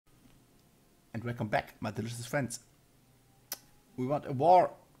And welcome back, my delicious friends. We want a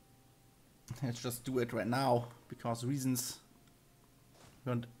war. Let's just do it right now, because reasons.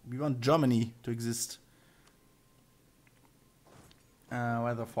 We want Germany to exist. Where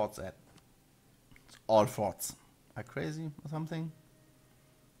are the forts at? It's all forts. Are crazy or something?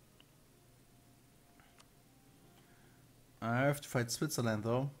 I have to fight Switzerland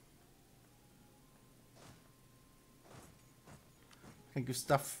though. I can give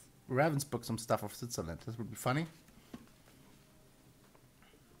Ravensburg some stuff of Switzerland. This would be funny.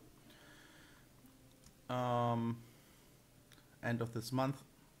 End of this month.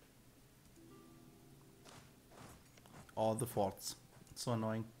 All the forts. It's so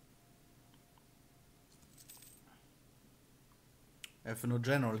annoying. I have no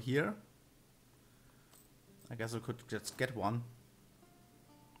general here. I guess I could just get one.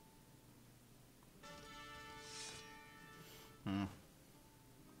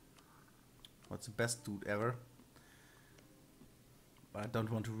 What's the best dude ever? But I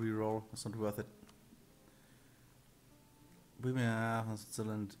don't want to reroll. It's not worth it. Women,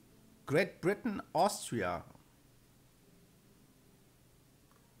 Switzerland, Great Britain, Austria.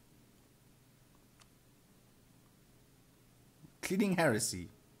 Cleaning heresy.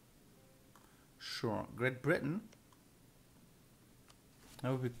 Sure, Great Britain.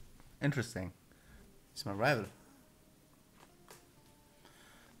 That would be interesting. It's my rival.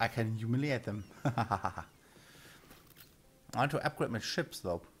 I can humiliate them. I want to upgrade my ships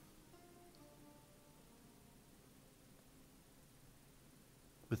though.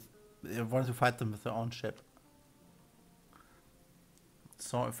 I want to fight them with their own ship.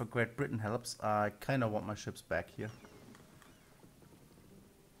 So if Great Britain helps, I kind of want my ships back here.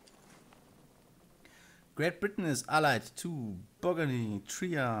 Great Britain is allied to Burgundy,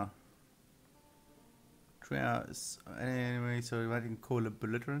 Trier. Trier is anyway, so writing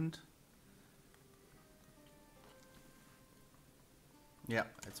co-belligerent. Yeah,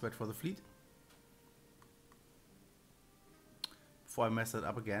 let's wait for the fleet. Before I mess it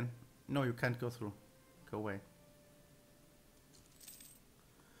up again. No, you can't go through. Go away.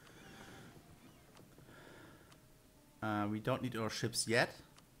 We don't need our ships yet.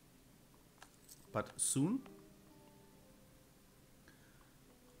 But soon.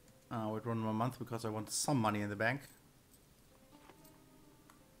 Wait 1 more month because I want some money in the bank.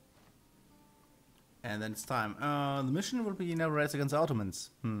 And then it's time. The mission will be never rise against the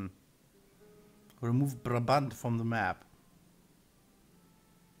Ottomans. Remove Brabant from the map.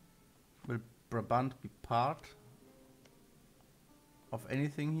 Will Brabant be part of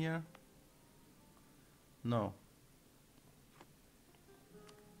anything here? No.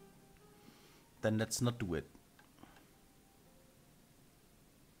 Then let's not do it.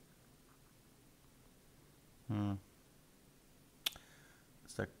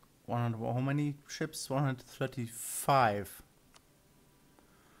 It's like 100. How many ships? 135.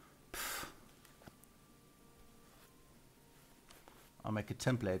 I'll make a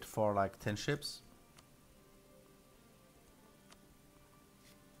template for like 10 ships.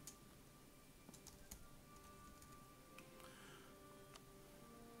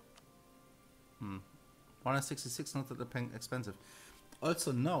 Hmm. 166, not that expensive.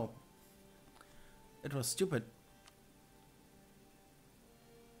 Also, no. It was stupid.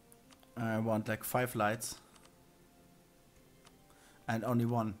 I want like 5 lights. And only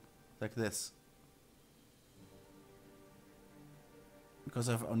one. Like this. Because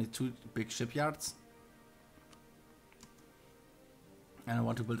I have only 2 big shipyards. And I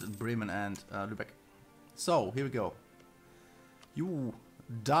want to build in Bremen and Lübeck. So, here we go. You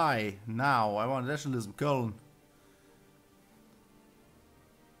die now. I want nationalism. Köln.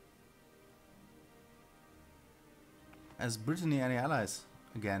 Has Brittany any allies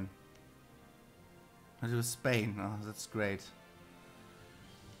again? I do Spain. Oh, that's great.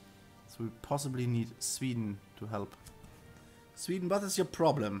 So we possibly need Sweden to help. Sweden, what is your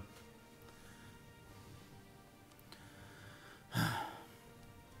problem?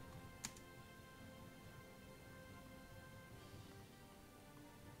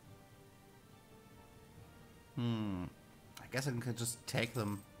 I guess I can just take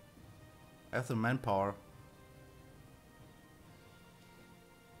them. I have the manpower.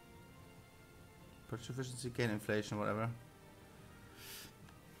 Purchase efficiency, gain inflation, whatever.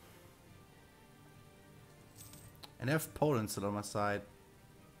 And I have Poland still on my side.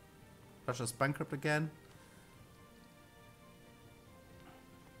 Russia's bankrupt again.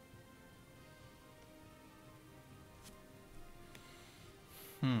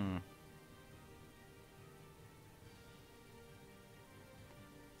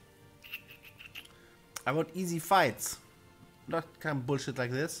 I want easy fights. Not kind of bullshit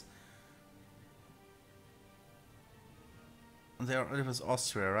like this. It was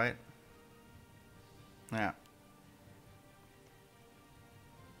Austria, right? Yeah.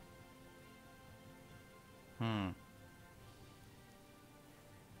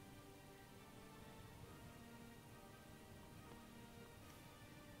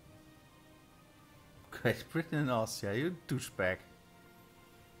 Great Britain and Austria, you douchebag.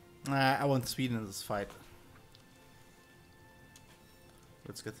 I want Sweden in this fight.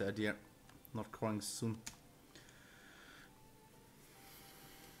 Let's get the idea. Not crying soon.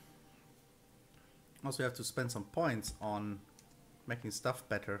 Also, you have to spend some points on making stuff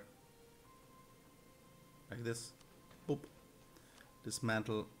better. Like this. Boop.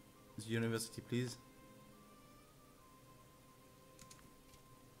 Dismantle this university, please.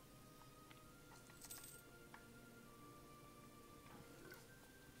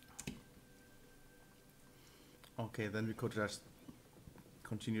 Okay, then we could just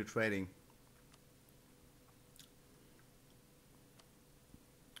continue trading.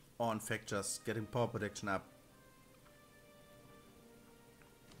 Or in fact just getting power protection up.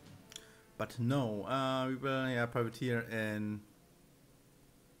 But no, we will privateer in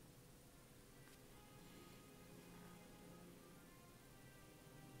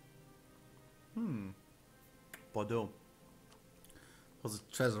Bordeaux. Was it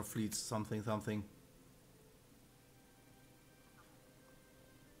treasure fleets, something.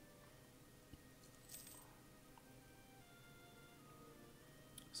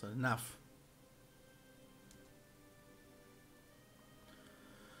 So enough.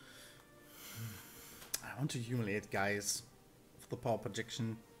 I want to humiliate guys for the power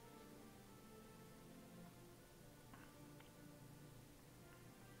projection.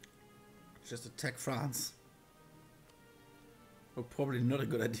 Just attack France. Oh, probably not a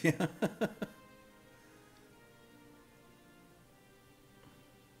good idea.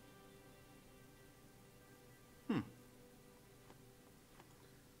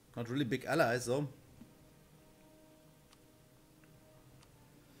 Not really big allies though.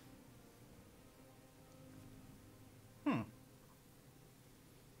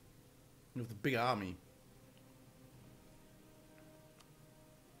 With the big army.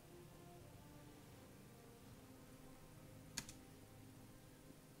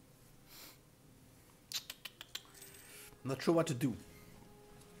 Not sure what to do.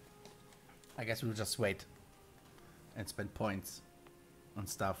 I guess we'll just wait and spend points on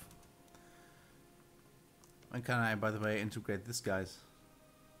stuff. When can I, by the way, integrate this guys?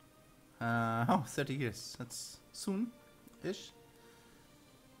 30 years. That's soon-ish.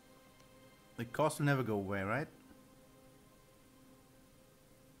 The cost will never go away, right?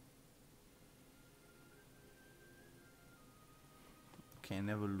 Okay,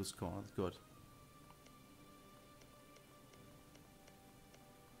 never lose core. That's good.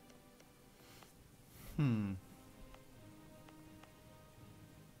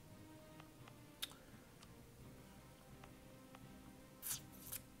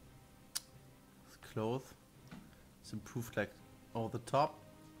 Cloth. It's improved like over the top.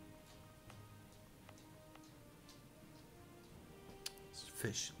 It's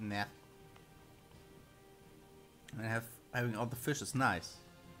fish, nah. And having all the fish is nice.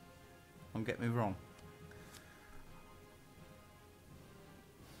 Don't get me wrong.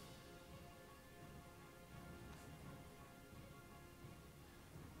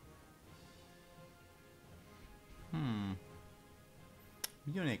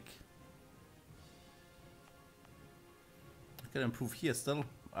 Munich. I can improve here still.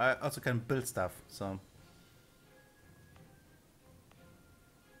 I also can build stuff, so.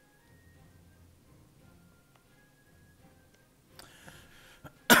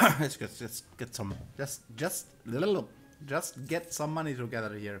 Let's get some, just get some money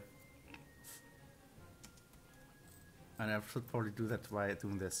together here. And I should probably do that by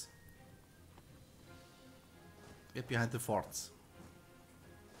doing this. Get behind the forts.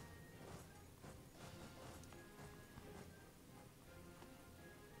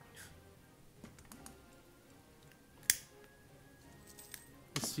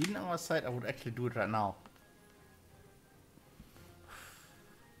 Is Sweden on our side? I would actually do it right now.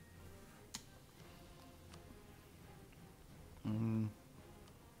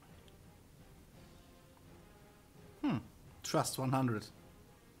 Trust 100.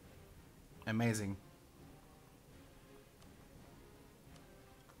 Amazing.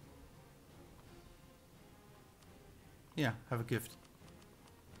 Yeah, have a gift.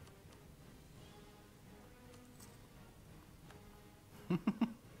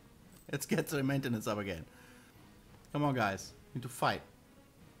 Let's get the maintenance up again. Come on, guys. We need to fight.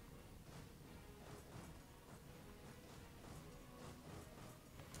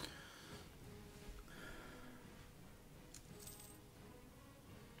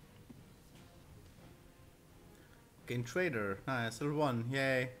 Gain trader. Nice, level 1,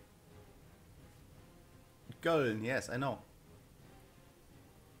 yay. Golden, yes, I know.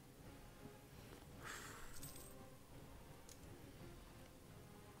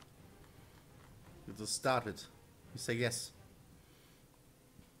 You just started. You say yes.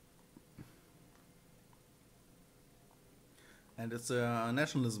 And it's a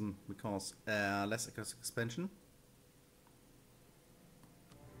nationalism because less expansion.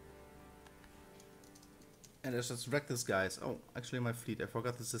 And let's just wreck this guys. Oh, actually my fleet. I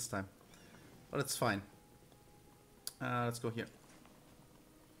forgot this time. But it's fine. Let's go here.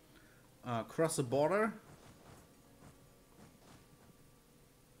 Cross the border.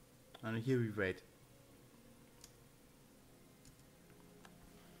 And here we wait.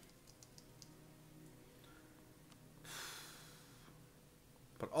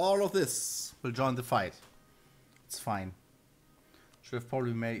 But all of this will join the fight. It's fine. Should have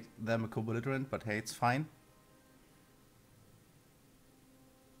probably made them a co-belligerent, but hey, it's fine.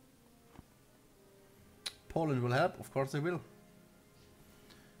 Poland will help, of course they will.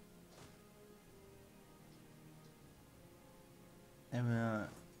 And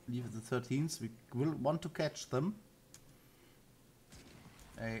leave it the 13th. We will want to catch them.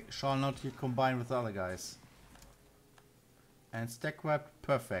 I shall not here combine with the other guys. And stack web,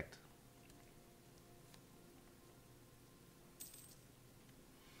 perfect.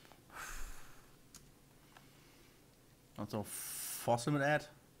 Also force limit add.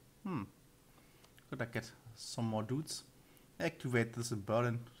 Could I get some more dudes? Activate this in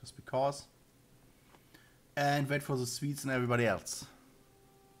Berlin just because. And wait for the Swedes and everybody else.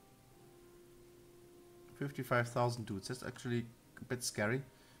 55,000 dudes. That's actually a bit scary.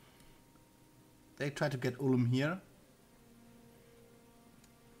 They try to get Ulm here.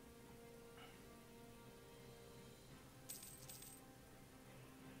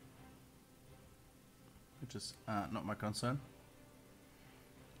 Which is not my concern.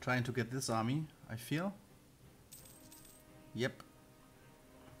 Trying to get this army, I feel. Yep.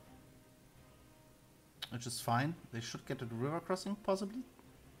 Which is fine. They should get to the river crossing, possibly.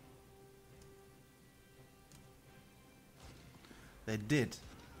 They did.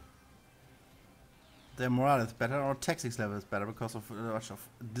 Their morale is better, or tactics level is better because of much of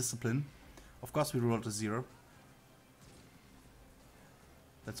discipline. Of course we rolled a 0.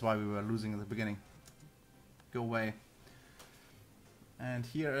 That's why we were losing at the beginning. Go away. And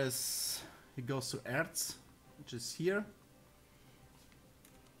here is... He goes to Erz, which is here.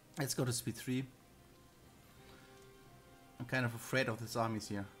 Let's go to speed 3. I'm kind of afraid of these armies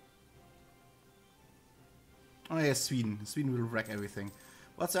here. Oh yeah, Sweden. Sweden will wreck everything.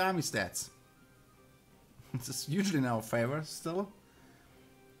 What's the army stats? This is usually in our favor still.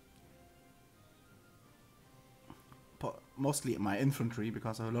 Mostly my infantry,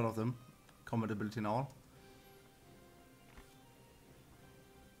 because I have a lot of them. Combat ability and all.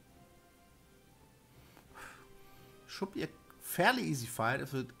 Should be a fairly easy fight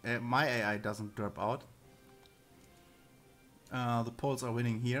if my AI doesn't drop out. The Poles are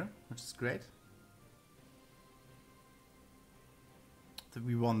winning here, which is great.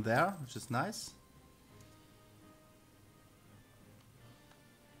 We won there, which is nice.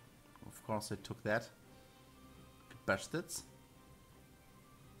 Of course they took that. Bastards.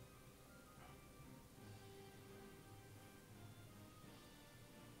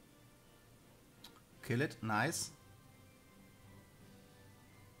 Kill it, nice.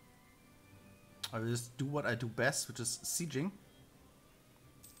 I will just do what I do best, which is sieging.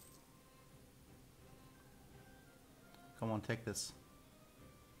 Come on, take this.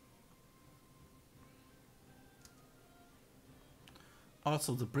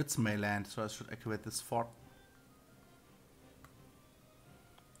 Also, the Brits may land, so I should activate this fort.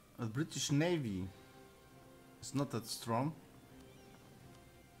 The British Navy is not that strong.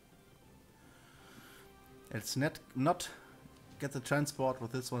 Let's not get the transport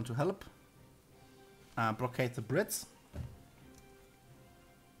with this one to help. Blockade the Brits.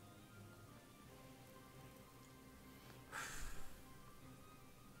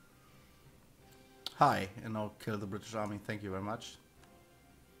 Hi, and now kill the British army. Thank you very much.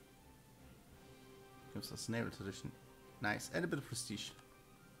 Gives us naval tradition. Nice, and a bit of prestige.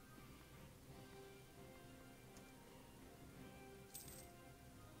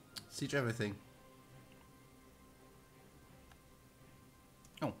 Siege everything.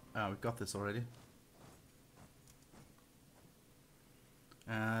 Oh, we got this already.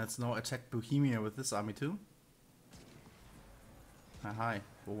 Let's now attack Bohemia with this army too. Hi,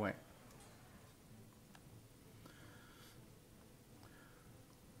 go away.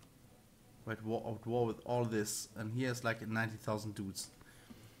 We're at war with all this, and here's like 90,000 dudes.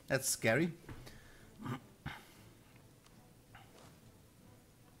 That's scary.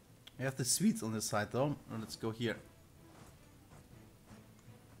 I have the Swedes on this side though. Let's go here.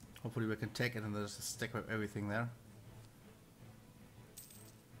 Hopefully we can take it and there's a stack of everything there.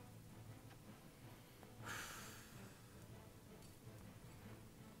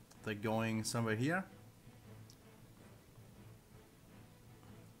 They're going somewhere here.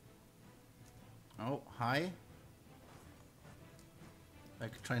 Oh, hi.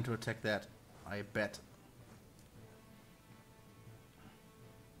 Like trying to attack that, I bet.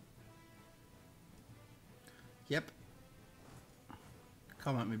 Yep.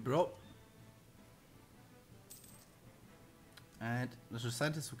 Come at me, bro. And there's a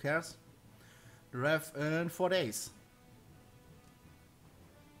scientist, who cares? Arrive in 4 days.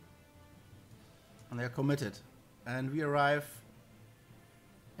 And they are committed. And we arrive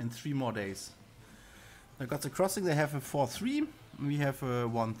in 3 more days. I got the crossing, they have a 4-3. We have a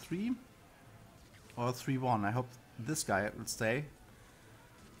 1-3. Or 3-1. I hope this guy will stay.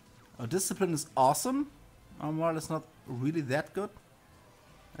 Our discipline is awesome. Our moral is not really that good.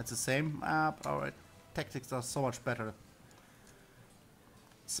 That's the same. But our tactics are so much better.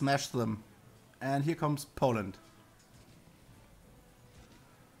 Smash them. And here comes Poland.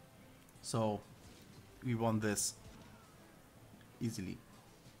 So we won this easily.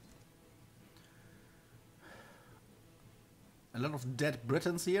 A lot of dead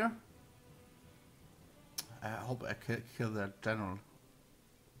Britons here. I hope I kill their general.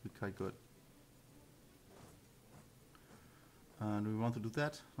 Be quite good. Do we want to do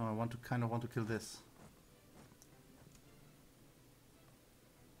that? No, I kind of want to kill this.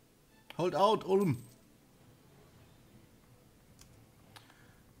 Hold out, Ulm!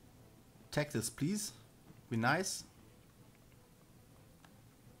 Take this, please. Be nice.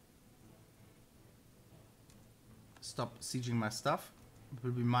 Stop sieging my stuff. It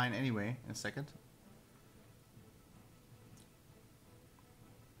will be mine anyway in a second.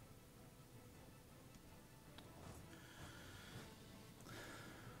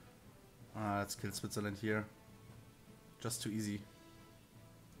 Let's kill Switzerland here. Just too easy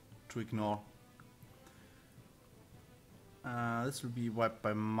to ignore. This will be wiped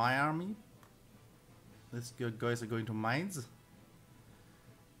by my army. These guys are going to mines.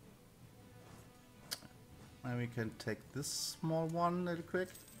 And we can take this small one real quick.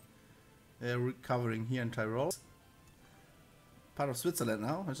 They're recovering here in Tyrol. Part of Switzerland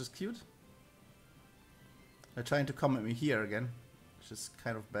now, which is cute. They're trying to come at me here again, which is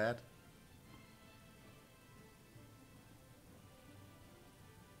kind of bad.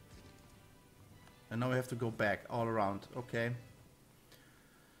 And now we have to go back all around. Okay.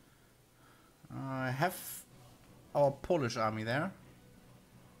 I have our Polish army there.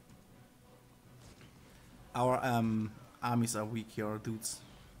 Our armies are weak here, dudes,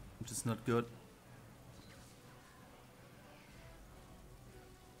 which is not good.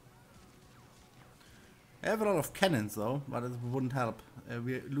 I have a lot of cannons though, but it wouldn't help.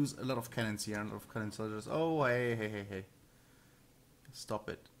 We lose a lot of cannons here, a lot of cannon soldiers. Oh, hey. Stop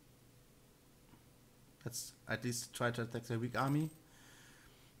it. Let's at least try to attack their weak army.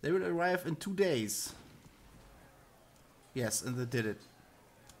 They will arrive in 2 days. Yes, and they did it.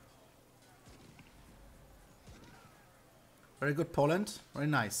 Very good, Poland. Very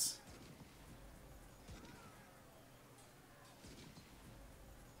nice.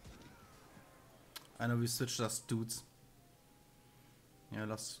 I know we switched us dudes. Yeah, I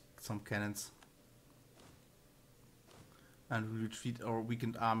lost some cannons. And we retreat our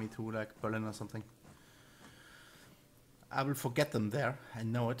weakened army to like Berlin or something. I will forget them there. I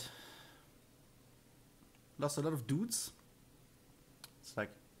know it. Lost a lot of dudes. It's like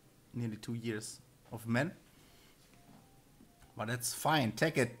nearly 2 years of men. But that's fine.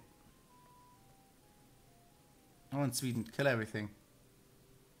 Take it. Oh, in Sweden. Kill everything.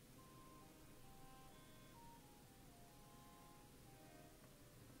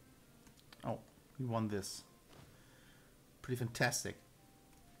 Oh, we won this. Pretty fantastic.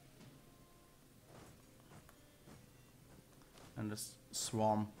 And this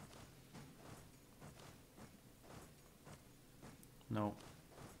swarm. No.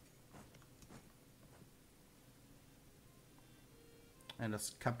 And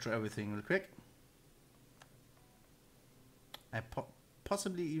let's capture everything real quick. I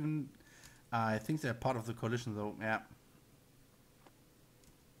possibly even... I think they're part of the coalition though, yeah.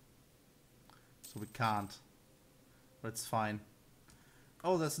 So we can't. But it's fine.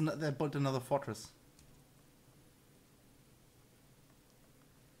 Oh, they built another fortress.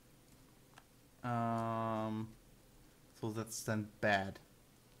 So that's then bad.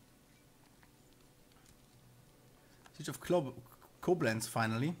 Siege of Koblenz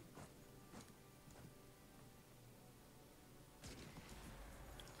finally.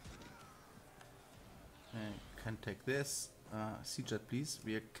 can take this. Siege jet, please.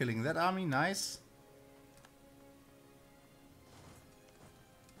 We are killing that army. Nice.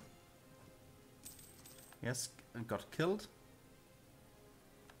 Yes, and got killed.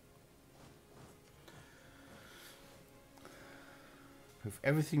 With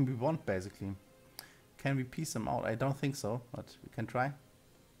everything we want, basically. Can we piece them out? I don't think so, but we can try.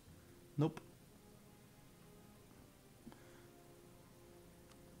 Nope.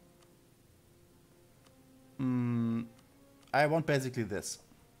 I want basically this,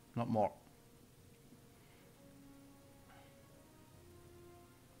 not more.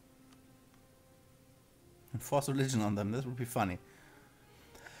 And force religion on them, this would be funny.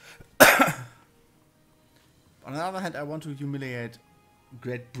 On the other hand, I want to humiliate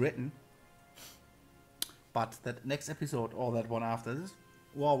Great Britain. But that next episode, or that one after this,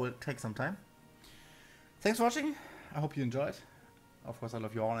 war will take some time. Thanks for watching. I hope you enjoyed. Of course, I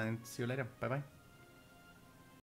love you all, and see you later. Bye-bye.